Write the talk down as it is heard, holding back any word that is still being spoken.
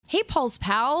Hey, Pulse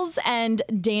Pals and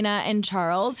Dana and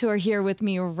Charles, who are here with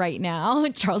me right now.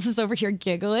 Charles is over here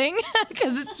giggling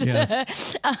because it's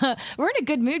just, we're in a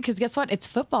good mood because guess what? It's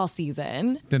football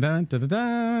season. Da-da,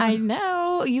 da-da-da. I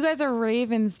know. You guys are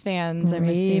Ravens fans, I'm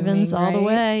Ravens assuming, all the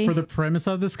way. For the premise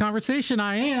of this conversation,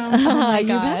 I am. Oh my You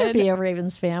God. better be a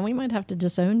Ravens fan. We might have to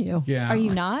disown you. Yeah. Are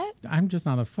you not? I'm just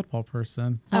not a football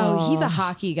person. Oh, he's a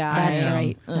hockey guy. That's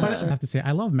right. But I have to say,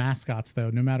 I love mascots, though,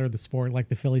 no matter the sport, like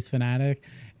the Phillies fanatic.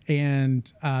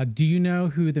 And do you know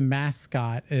who the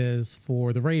mascot is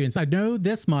for the Ravens? I know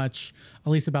this much, at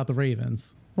least about the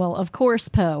Ravens. Well, of course,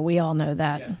 Poe. We all know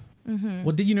that. Yes. Mm-hmm.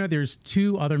 Well, did you know there's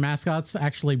 2 other mascots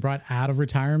actually brought out of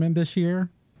retirement this year?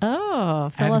 Oh,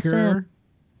 fill us Edgar in.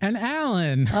 and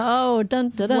Allan. Oh, dun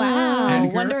dun dun. Wow.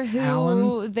 Edgar, Wonder who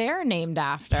Allan, they're named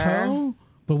after. Poe?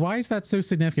 But why is that so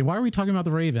significant? Why are we talking about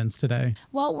the Ravens today?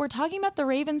 Well, we're talking about the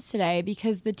Ravens today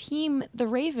because the team, the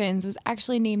Ravens, was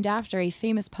actually named after a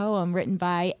famous poem written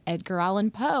by Edgar Allan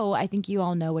Poe. I think you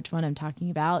all know which one I'm talking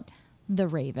about, The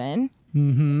Raven.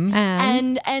 Mm-hmm.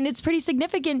 And it's pretty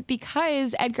significant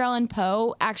because Edgar Allan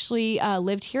Poe actually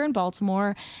lived here in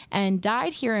Baltimore and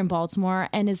died here in Baltimore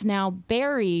and is now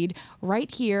buried right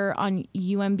here on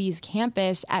UMB's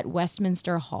campus at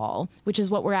Westminster Hall, which is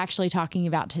what we're actually talking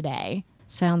about today.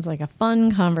 Sounds like a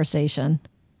fun conversation.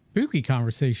 Spooky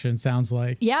conversation, sounds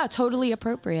like. Yeah, totally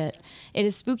appropriate. It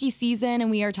is spooky season, and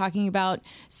we are talking about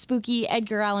spooky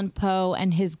Edgar Allan Poe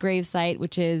and his gravesite,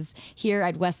 which is here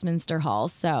at Westminster Hall.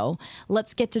 So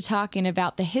let's get to talking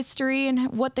about the history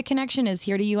and what the connection is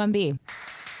here to UMB.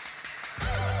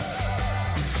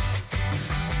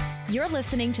 You're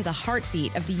listening to the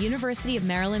heartbeat of the University of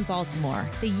Maryland, Baltimore,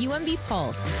 the UMB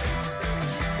Pulse.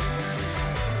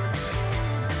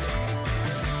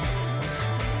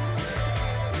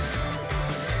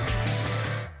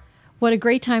 What a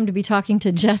great time to be talking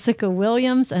to Jessica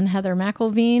Williams and Heather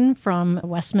McElveen from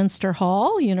Westminster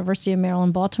Hall, University of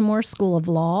Maryland, Baltimore School of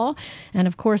Law. And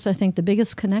of course, I think the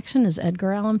biggest connection is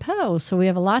Edgar Allan Poe. So we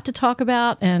have a lot to talk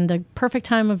about and a perfect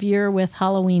time of year with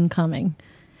Halloween coming.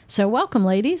 So welcome,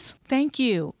 ladies. Thank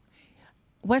you.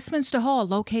 Westminster Hall,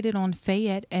 located on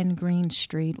Fayette and Green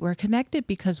Street. We're connected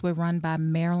because we're run by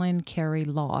Maryland Carey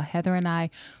Law. Heather and I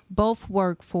both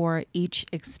work for each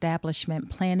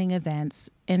establishment, planning events,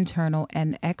 internal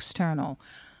and external.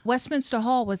 Westminster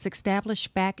Hall was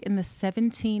established back in the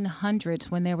 1700s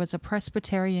when there was a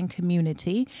Presbyterian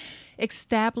community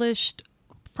established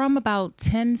from about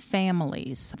 10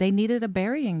 families. They needed a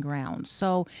burying ground.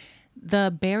 So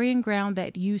the burying ground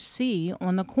that you see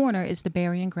on the corner is the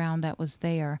burying ground that was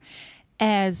there.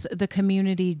 As the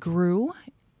community grew,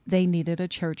 they needed a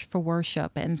church for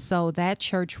worship. And so that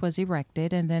church was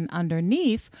erected. And then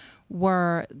underneath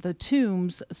were the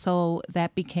tombs. So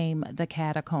that became the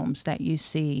catacombs that you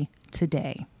see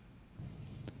today.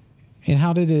 And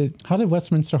how did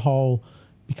Westminster Hall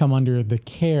become under the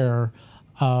care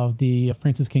of the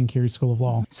Francis King Carey School of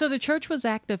Law? So the church was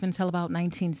active until about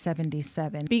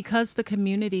 1977. Because the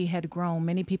community had grown,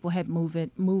 many people had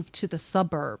moved to the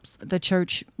suburbs. The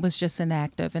church was just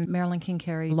inactive, and Maryland King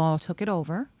Carey Law took it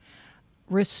over,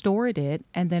 restored it,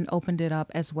 and then opened it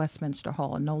up as Westminster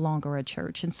Hall, no longer a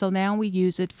church. And so now we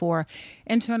use it for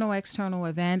internal, external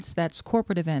events. That's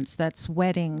corporate events, that's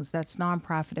weddings, that's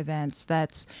nonprofit events,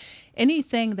 that's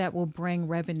anything that will bring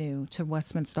revenue to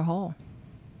Westminster Hall.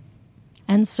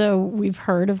 And so we've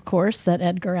heard, of course, that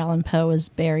Edgar Allan Poe is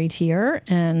buried here,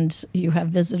 and you have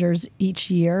visitors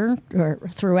each year or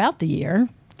throughout the year,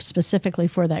 specifically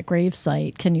for that grave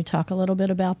site. Can you talk a little bit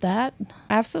about that?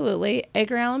 Absolutely.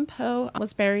 Edgar Allan Poe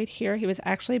was buried here. He was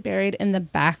actually buried in the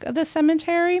back of the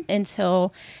cemetery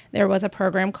until there was a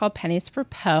program called Pennies for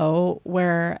Poe,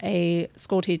 where a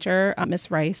school teacher,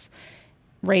 Miss Rice,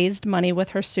 raised money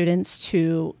with her students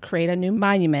to create a new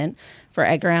monument for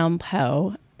Edgar Allan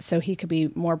Poe, so he could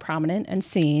be more prominent and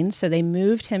seen. So they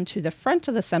moved him to the front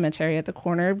of the cemetery at the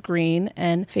corner of Green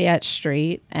and Fayette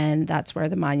Street, and that's where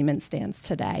the monument stands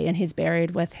today. And he's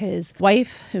buried with his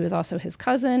wife, who is also his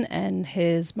cousin, and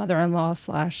his mother-in-law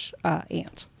 /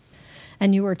 aunt.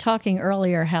 And you were talking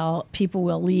earlier how people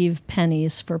will leave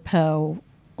pennies for Poe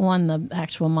on the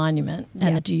actual monument.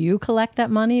 And do you collect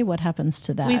that money? What happens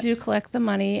to that? We do collect the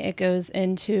money. It goes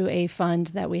into a fund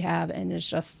that we have, and it's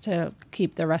just to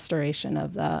keep the restoration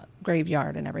of the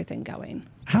graveyard and everything going.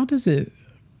 How does it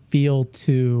feel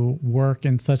to work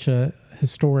in such a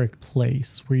historic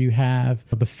place where you have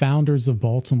the founders of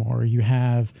Baltimore, you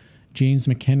have James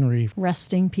McHenry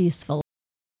resting peacefully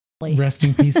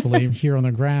here on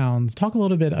the grounds? Talk a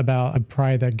little bit about a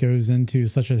pride that goes into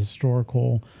such a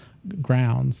historical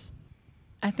grounds.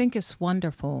 I think it's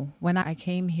wonderful. When I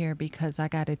came here, because I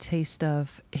got a taste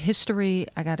of history,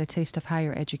 I got a taste of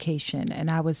higher education, and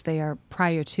I was there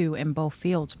prior to in both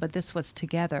fields, but this was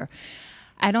together.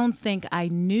 I don't think I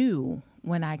knew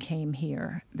when I came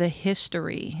here the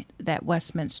history that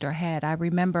Westminster had. I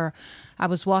remember I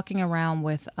was walking around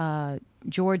with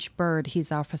George Bird.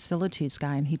 He's our facilities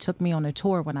guy, and he took me on a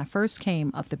tour when I first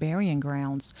came of the burying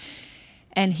grounds.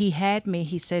 And he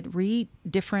said, read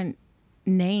different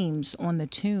names on the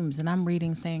tombs, and I'm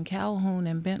reading saying Calhoun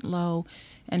and Bentlow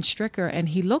and Stricker, and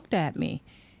he looked at me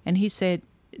and he said,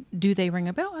 do they ring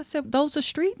a bell? I said, those are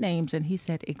street names. And he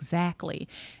said, exactly.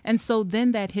 And so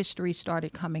then that history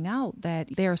started coming out,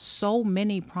 that there are so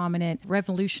many prominent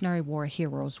Revolutionary War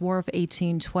heroes, War of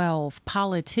 1812,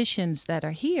 politicians that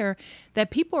are here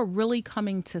that people are really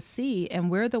coming to see,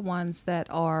 and we're the ones that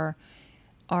are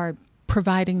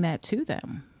providing that to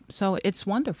them. So it's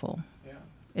wonderful.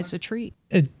 It's a treat.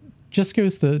 It just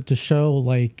goes to show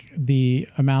like the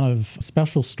amount of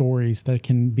special stories that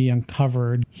can be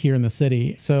uncovered here in the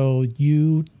city. So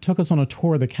you took us on a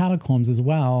tour of the catacombs as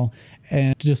well,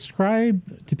 and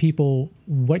describe to people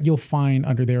what you'll find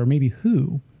under there, or maybe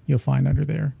who you'll find under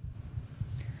there.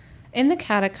 In the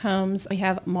catacombs, we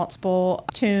have multiple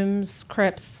tombs,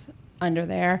 crypts under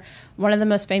there. One of the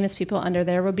most famous people under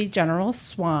there would be General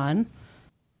Swan.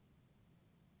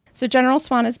 So General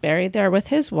Swan is buried there with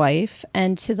his wife,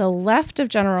 and to the left of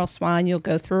General Swan, you'll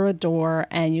go through a door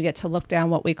and you get to look down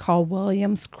what we call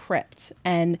William's Crypt.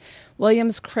 And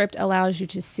William's Crypt allows you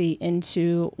to see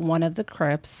into one of the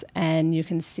crypts, and you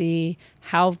can see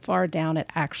how far down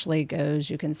it actually goes.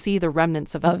 You can see the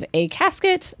remnants of a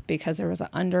casket, because there was an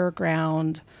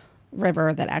underground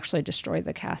river that actually destroyed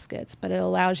the caskets, but it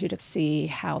allows you to see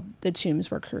how the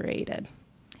tombs were created.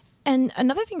 And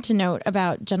another thing to note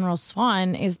about General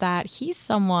Swan is that he's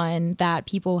someone that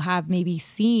people have maybe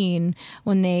seen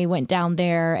when they went down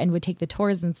there and would take the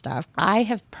tours and stuff. I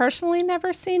have personally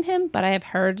never seen him, but I have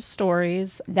heard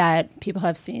stories that people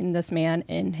have seen this man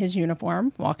in his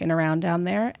uniform walking around down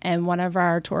there. And one of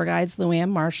our tour guides, Luann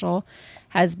Marshall,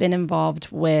 has been involved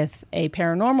with a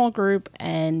paranormal group,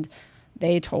 and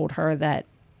they told her that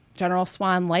General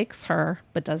Swan likes her,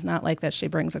 but does not like that she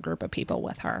brings a group of people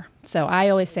with her. So I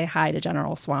always say hi to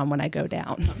General Swan when I go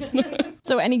down.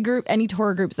 So any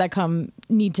tour groups that come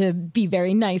need to be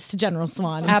very nice to General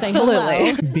Swan. And Absolutely.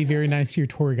 Say hello. Be very nice to your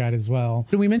tour guide as well.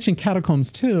 We mentioned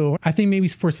catacombs too. I think maybe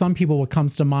for some people what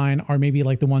comes to mind are maybe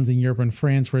like the ones in Europe and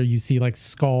France where you see like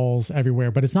skulls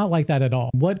everywhere, but it's not like that at all.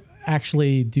 What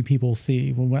actually do people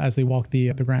see as they walk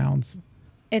the grounds?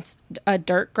 It's a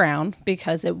dirt ground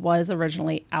because it was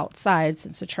originally outside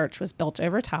since the church was built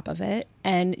over top of it.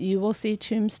 And you will see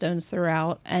tombstones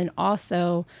throughout. And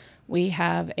also we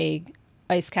have a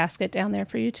ice casket down there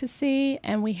for you to see.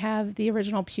 And we have the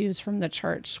original pews from the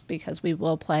church, because we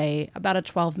will play about a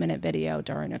 12-minute video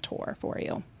during a tour for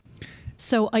you.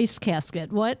 So ice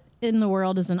casket, what in the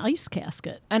world is an ice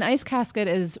casket? An ice casket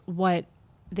is what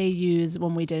they use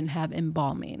when we didn't have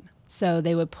embalming. So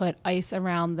they would put ice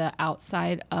around the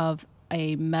outside of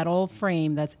a metal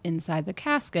frame that's inside the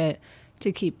casket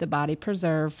to keep the body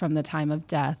preserved from the time of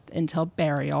death until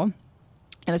burial.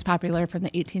 It was popular from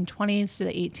the 1820s to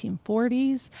the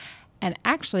 1840s. And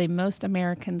actually, most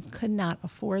Americans could not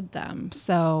afford them.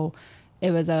 So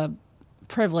it was a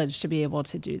privilege to be able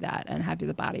to do that and have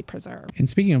the body preserved. And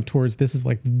speaking of tours, this is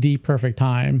like the perfect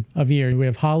time of year. We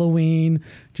have Halloween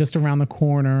just around the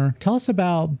corner. Tell us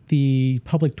about the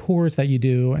public tours that you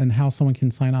do and how someone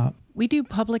can sign up. We do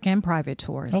public and private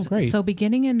tours. Oh, great. So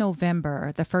beginning in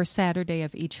November, the first Saturday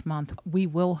of each month, we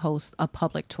will host a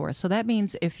public tour. So that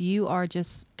means if you are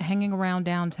just hanging around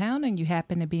downtown and you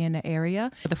happen to be in the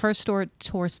area, the first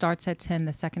tour starts at 10,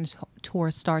 the second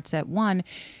tour starts at 1.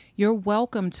 You're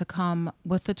welcome to come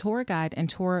with the tour guide and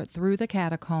tour through the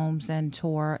catacombs and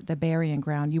tour the burying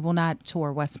ground. You will not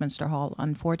tour Westminster Hall,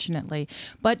 unfortunately,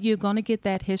 but you're going to get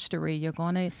that history. You're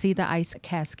going to see the ice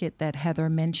casket that Heather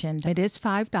mentioned. It is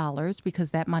 $5 because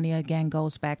that money, again,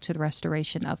 goes back to the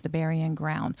restoration of the burying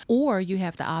ground. Or you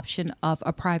have the option of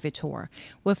a private tour.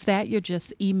 With that, you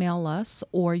just email us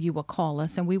or you will call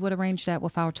us, and we would arrange that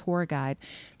with our tour guide.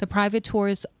 The private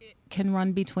tours can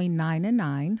run between 9 and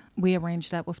 9. We arrange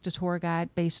that with the tour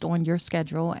guide based on your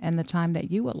schedule and the time that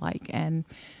you would like. And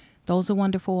those are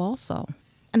wonderful also.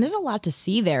 And there's a lot to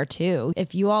see there, too.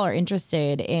 If you all are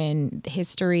interested in the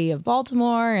history of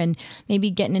Baltimore and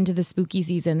maybe getting into the spooky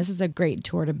season, this is a great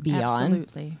tour to be on.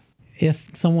 Absolutely.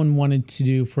 If someone wanted to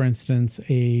do, for instance,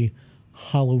 a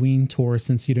Halloween tour,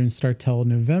 since you don't start till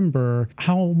November,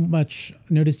 how much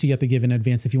notice do you have to give in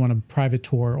advance if you want a private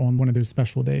tour on one of those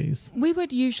special days? We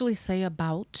would usually say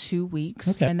about 2 weeks,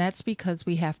 Okay. and that's because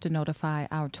we have to notify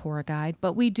our tour guide.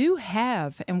 But we do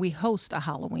have and we host a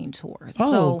Halloween tour.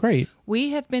 Oh, so great.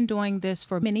 We have been doing this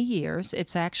for many years.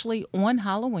 It's actually on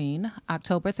Halloween,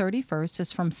 October 31st.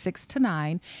 It's from 6 to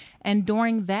 9. And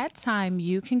during that time,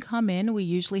 you can come in. We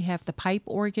usually have the pipe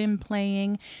organ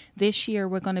playing. This year,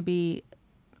 we're going to be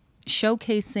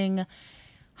showcasing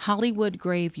Hollywood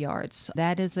Graveyards.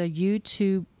 That is a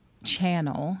YouTube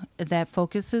channel that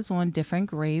focuses on different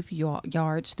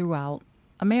graveyards throughout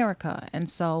America. And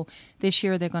so this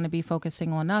year they're going to be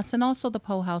focusing on us and also the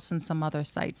Poe House and some other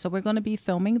sites. So we're going to be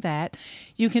filming that.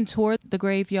 You can tour the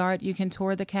graveyard. You can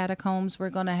tour the catacombs.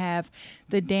 We're going to have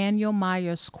the Daniel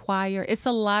Myers Choir. It's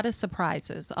a lot of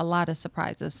surprises.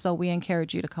 So we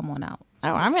encourage you to come on out.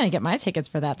 Oh, I'm going to get my tickets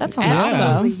for that. That sounds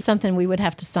Yeah. awesome. Something we would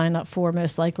have to sign up for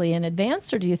most likely in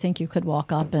advance, or do you think you could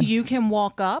walk up and... You can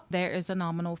walk up. There is a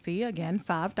nominal fee, again,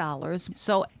 $5.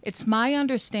 So it's my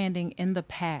understanding in the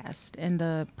past, in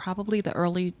probably the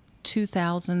early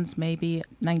 2000s, maybe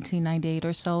 1998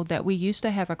 or so, that we used to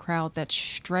have a crowd that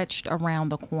stretched around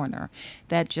the corner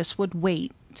that just would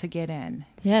wait to get in.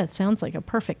 Yeah, it sounds like a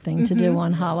perfect thing to do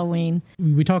on Halloween.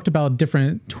 We talked about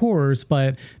different tours,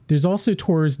 but there's also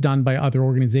tours done by other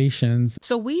organizations.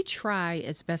 So we try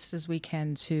as best as we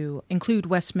can to include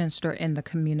Westminster in the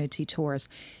community tours.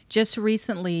 Just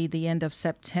recently, the end of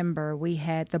September, we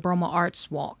had the Broma Arts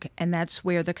Walk, and that's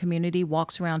where the community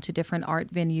walks around to different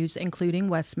art venues, including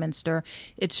Westminster.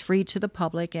 It's free to the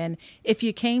public, and if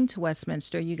you came to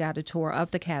Westminster, you got a tour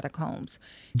of the catacombs.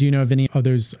 Do you know of any of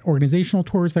those organizational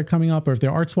tours that are coming up, or if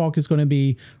the Arts Walk is going to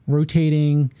be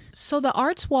rotating? So the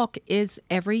Arts Walk is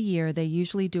every year. They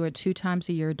usually do it 2 times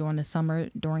a year during the summer,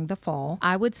 during the fall.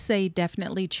 I would say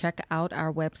definitely check out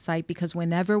our website, because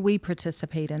whenever we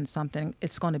participate in something,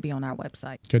 it's going to be on our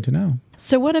website. Good to know.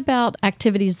 So what about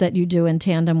activities that you do in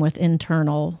tandem with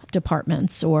internal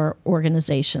departments or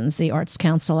organizations? The Arts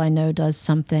Council, I know, does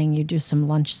something. You do some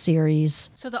lunch series.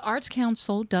 So the Arts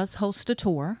Council does host a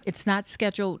tour. It's not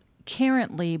scheduled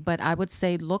currently, but I would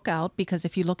say look out, because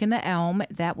if you look in the Elm,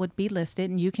 that would be listed,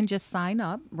 and you can just sign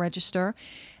up, register,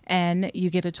 and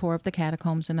you get a tour of the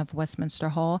catacombs and of Westminster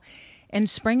Hall. In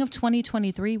spring of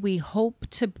 2023, we hope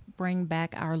to bring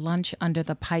back our Lunch Under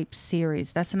the Pipe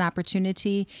series. That's an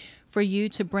opportunity for you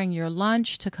to bring your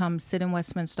lunch, to come sit in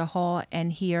Westminster Hall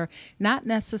and hear not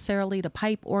necessarily the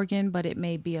pipe organ, but it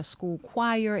may be a school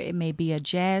choir, it may be a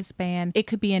jazz band, it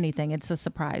could be anything. It's a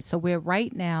surprise. So we're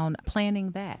right now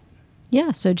planning that.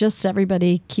 Yeah, so just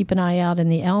everybody keep an eye out in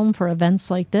the Elm for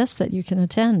events like this that you can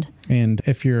attend. And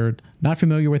if you're not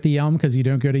familiar with the Elm because you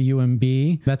don't go to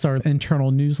UMB, that's our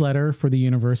internal newsletter for the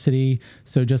university.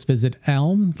 So just visit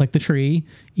Elm, like the tree,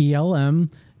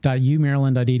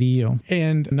 elm.umaryland.edu.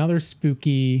 And another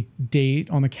spooky date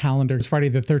on the calendar is Friday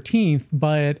the 13th,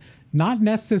 but not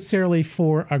necessarily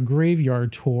for a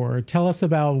graveyard tour. Tell us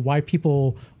about why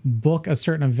people book a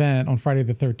certain event on Friday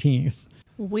the 13th.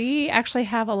 We actually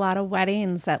have a lot of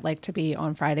weddings that like to be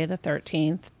on Friday the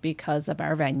 13th because of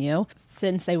our venue.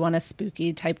 Since they want a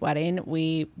spooky type wedding,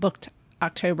 we booked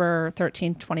October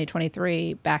 13th,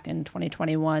 2023 back in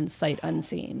 2021, sight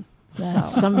unseen.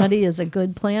 Somebody is a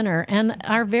good planner. And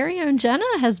our very own Jenna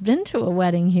has been to a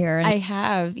wedding here. I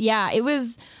have. Yeah, it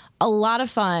was a lot of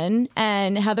fun.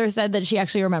 And Heather said that she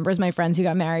actually remembers my friends who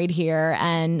got married here.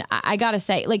 And I gotta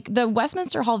say, like, the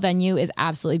Westminster Hall venue is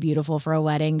absolutely beautiful for a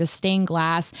wedding. The stained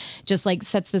glass just like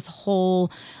sets this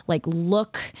whole like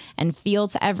look and feel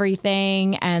to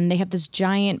everything. And they have this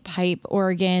giant pipe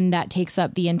organ that takes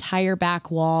up the entire back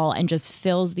wall and just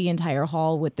fills the entire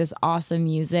hall with this awesome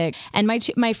music. And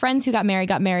my friends who got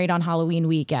married on Halloween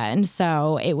weekend.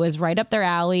 So it was right up their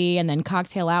alley. And then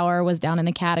cocktail hour was down in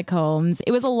the catacombs.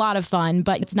 It was a lot of fun,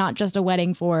 but it's not just a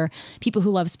wedding for people who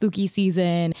love spooky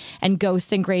season and ghosts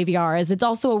and graveyards. It's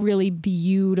also a really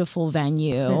beautiful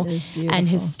venue. It is beautiful. And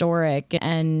historic.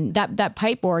 And that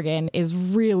pipe organ is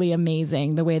really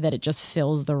amazing, the way that it just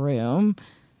fills the room.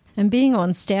 And being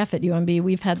on staff at UMB,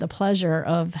 we've had the pleasure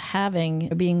of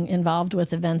being involved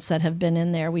with events that have been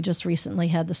in there. We just recently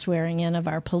had the swearing in of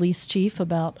our police chief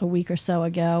about a week or so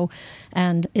ago.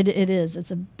 And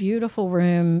it's a beautiful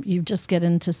room. You just get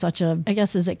into such a, I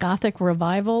guess, is it Gothic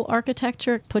revival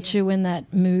architecture? It puts you in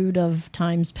that mood of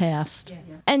times past.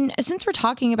 Yes. And since we're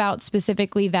talking about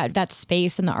specifically that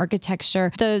space and the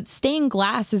architecture, the stained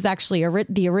glass is actually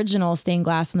the original stained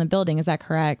glass in the building. Is that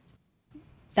correct?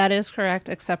 That is correct,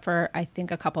 except for, I think,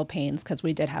 a couple panes, because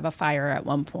we did have a fire at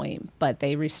one point, but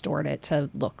they restored it to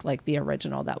look like the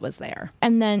original that was there.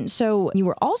 And then, so you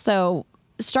were also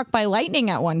struck by lightning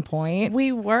at one point.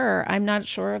 We were. I'm not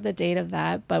sure of the date of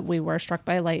that, but we were struck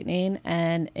by lightning.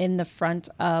 And in the front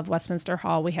of Westminster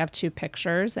Hall, we have 2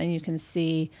 pictures, and you can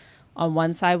see on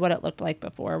one side what it looked like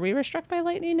before we were struck by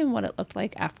lightning and what it looked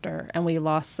like after. And we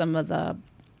lost some of the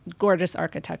gorgeous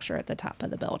architecture at the top of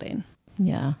the building.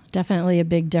 Yeah, definitely a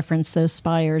big difference. Those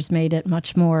spires made it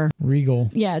much more regal.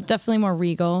 Yeah, definitely more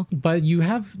regal. But you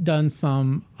have done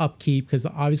some upkeep because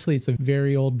obviously it's a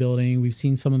very old building. We've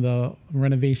seen some of the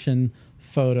renovation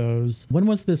photos. When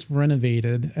was this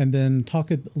renovated? And then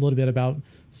talk a little bit about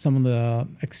some of the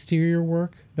exterior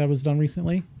work that was done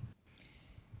recently.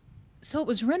 So it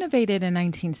was renovated in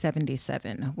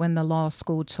 1977 when the law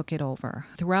school took it over.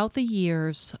 Throughout the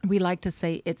years, we like to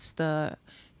say it's the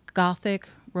Gothic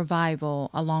revival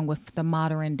along with the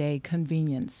modern day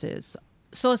conveniences.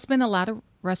 So it's been a lot of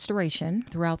restoration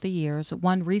throughout the years.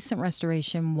 One recent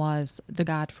restoration was the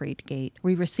Gottfried Gate.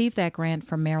 We received that grant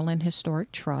from Maryland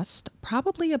Historic Trust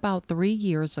probably about 3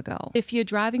 years ago. If you're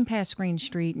driving past Green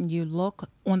Street and you look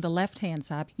on the left-hand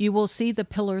side, you will see the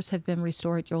pillars have been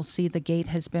restored. You'll see the gate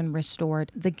has been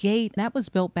restored. The gate, that was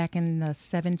built back in the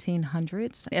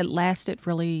 1700s. It lasted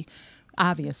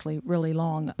obviously really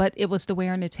long, but it was the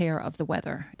wear and the tear of the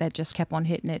weather that just kept on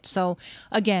hitting it. So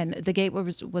again, the gate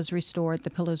was restored, the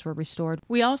pillars were restored.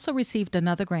 We also received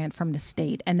another grant from the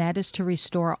state, and that is to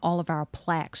restore all of our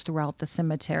plaques throughout the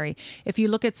cemetery. If you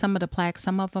look at some of the plaques,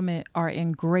 some of them are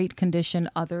in great condition,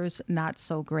 others not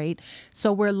so great.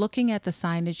 So we're looking at the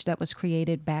signage that was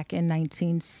created back in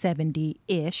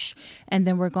 1970-ish, and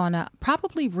then we're going to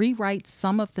probably rewrite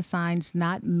some of the signs,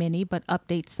 not many, but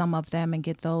update some of them and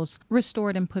get those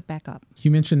restored and put back up.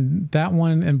 You mentioned that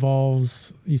one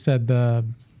involves, you said the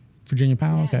Virginia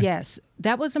Poe? Okay. Yes,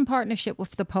 that was in partnership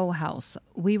with the Poe House.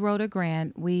 We wrote a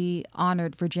grant. We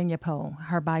honored Virginia Poe,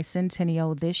 her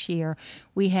bicentennial this year.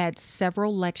 We had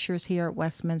several lectures here at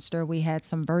Westminster. We had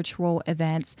some virtual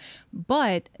events,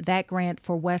 but that grant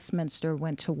for Westminster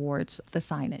went towards the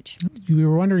signage. We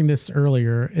were wondering this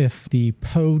earlier, if the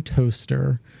Poe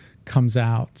toaster comes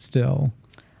out still.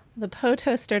 The Poe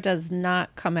toaster does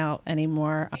not come out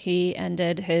anymore. He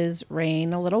ended his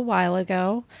reign a little while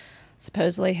ago.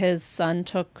 Supposedly his son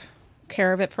took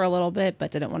care of it for a little bit,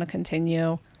 but didn't want to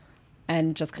continue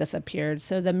and just disappeared.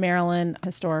 So the Maryland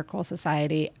Historical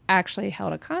Society actually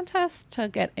held a contest to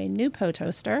get a new Poe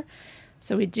toaster.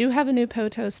 So we do have a new Poe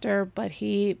toaster, but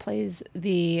he plays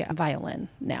the violin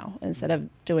now instead of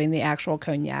doing the actual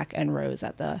cognac and rose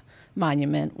at the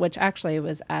monument, which actually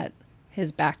was at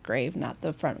his back grave, not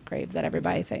the front grave that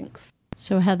everybody thinks.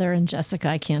 So Heather and Jessica,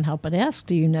 I can't help but ask,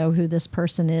 do you know who this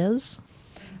person is?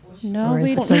 No, or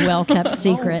is it a well-kept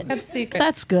secret? Kept secret.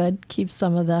 That's good. Keep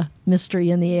some of the mystery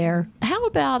in the air. How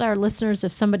about our listeners,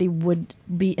 if somebody would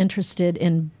be interested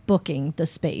in booking the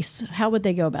space? How would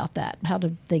they go about that? How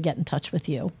do they get in touch with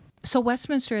you? So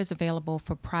Westminster is available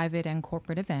for private and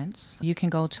corporate events. You can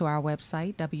go to our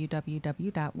website,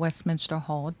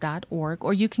 www.westminsterhall.org,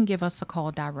 or you can give us a call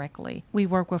directly. We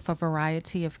work with a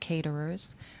variety of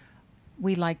caterers.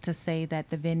 We like to say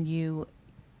that the venue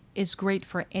is great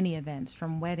for any events,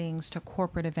 from weddings to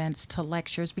corporate events to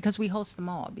lectures, because we host them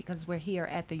all, because we're here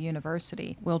at the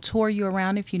university. We'll tour you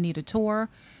around if you need a tour.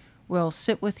 We'll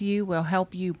sit with you. We'll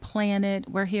help you plan it.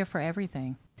 We're here for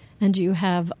everything. And do you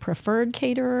have preferred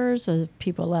caterers? Are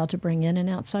people allowed to bring in an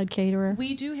outside caterer?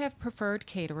 We do have preferred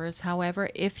caterers. However,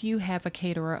 if you have a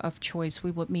caterer of choice, we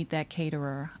would meet that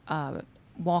caterer,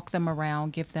 walk them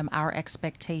around, give them our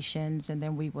expectations, and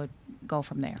then we would go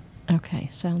from there. Okay,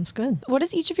 sounds good. What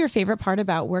is each of your favorite part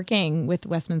about working with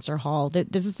Westminster Hall?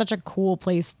 This is such a cool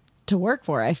place to work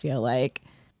for, I feel like.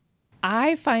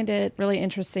 I find it really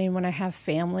interesting when I have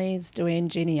families doing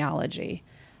genealogy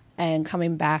and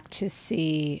coming back to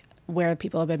see where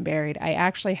people have been buried. I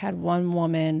actually had one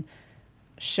woman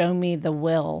show me the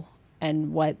will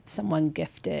and what someone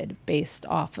gifted based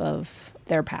off of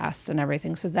their past and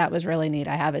everything. So that was really neat.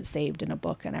 I have it saved in a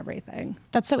book and everything.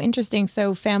 That's so interesting.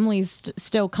 So families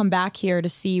still come back here to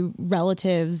see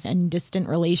relatives and distant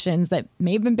relations that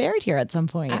may have been buried here at some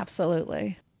point.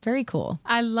 Absolutely. Very cool.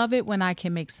 I love it when I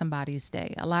can make somebody's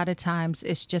day. A lot of times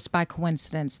it's just by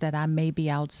coincidence that I may be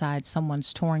outside,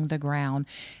 someone's touring the ground,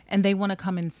 and they want to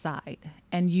come inside.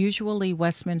 And usually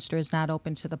Westminster is not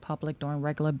open to the public during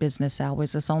regular business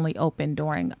hours. It's only open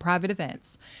during private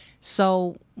events.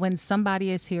 So when somebody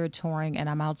is here touring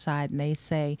and I'm outside and they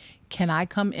say, can I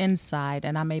come inside?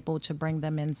 And I'm able to bring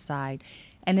them inside.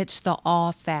 And it's the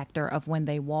awe factor of when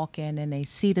they walk in and they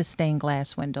see the stained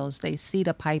glass windows, they see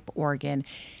the pipe organ,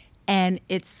 and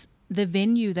it's the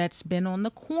venue that's been on the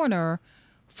corner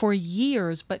for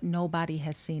years, but nobody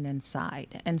has seen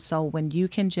inside. And so when you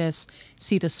can just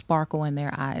see the sparkle in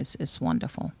their eyes, it's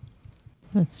wonderful.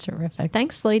 That's terrific.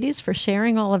 Thanks, ladies, for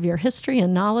sharing all of your history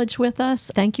and knowledge with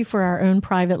us. Thank you for our own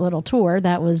private little tour.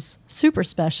 That was super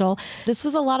special. This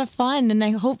was a lot of fun,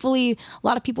 and hopefully a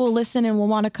lot of people will listen and will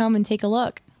want to come and take a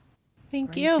look.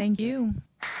 Thank you. Thank you.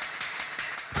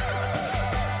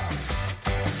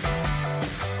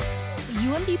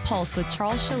 UMB Pulse with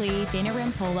Charles Chalet, Dana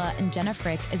Rampolla, and Jenna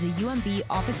Frick is a UMB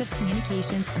Office of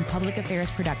Communications and Public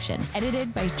Affairs production.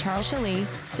 Edited by Charles Chalet,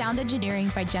 sound engineering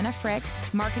by Jenna Frick,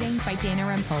 marketing by Dana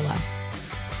Rampolla.